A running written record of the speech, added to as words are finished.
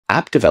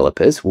app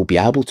developers will be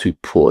able to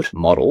put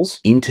models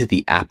into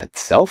the app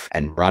itself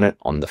and run it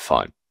on the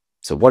phone.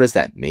 So what does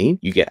that mean?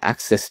 You get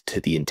access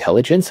to the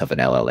intelligence of an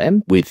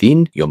LLM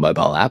within your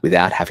mobile app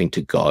without having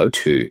to go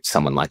to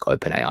someone like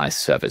OpenAI's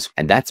servers.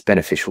 And that's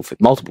beneficial for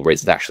multiple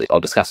reasons, actually. I'll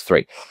discuss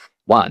three.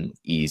 One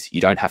is you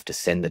don't have to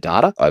send the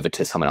data over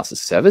to someone else's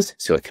servers,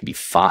 so it can be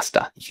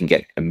faster. You can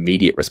get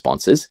immediate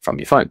responses from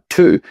your phone.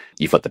 Two,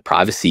 you've got the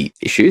privacy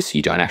issues. So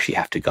you don't actually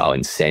have to go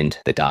and send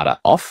the data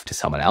off to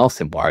someone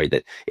else and worry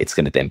that it's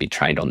going to then be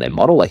trained on their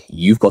model. Like,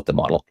 you've got the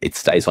model, it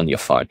stays on your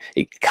phone.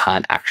 It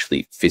can't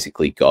actually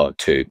physically go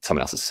to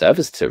someone else's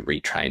servers to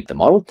retrain the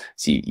model.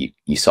 So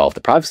you solve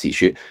the privacy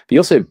issue, but you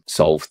also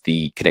solve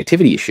the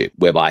connectivity issue,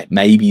 whereby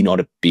maybe not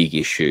a big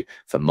issue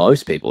for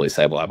most people who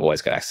say, well, I've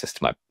always got access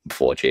to my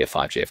 4G or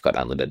 5G, I've got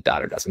unlimited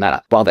data, it doesn't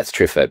matter. While that's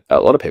true for a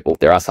lot of people,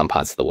 there are some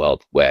parts of the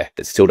world where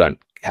they still don't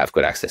have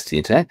good access to the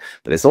internet.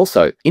 But there's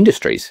also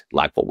industries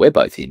like what we're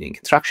both in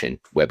construction,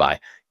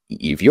 whereby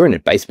if you're in a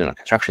basement on a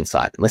construction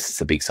site, unless it's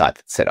a big site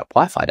that's set up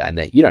Wi-Fi down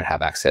there, you don't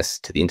have access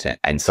to the internet.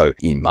 And so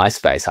in my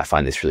space, I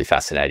find this really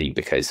fascinating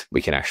because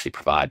we can actually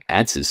provide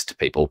answers to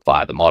people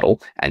via the model.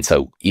 And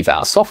so if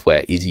our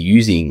software is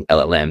using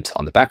LLMs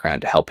on the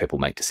background to help people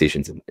make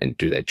decisions and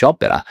do their job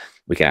better,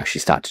 we can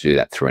actually start to do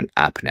that through an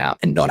app now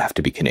and not have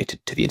to be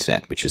connected to the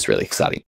internet, which is really exciting.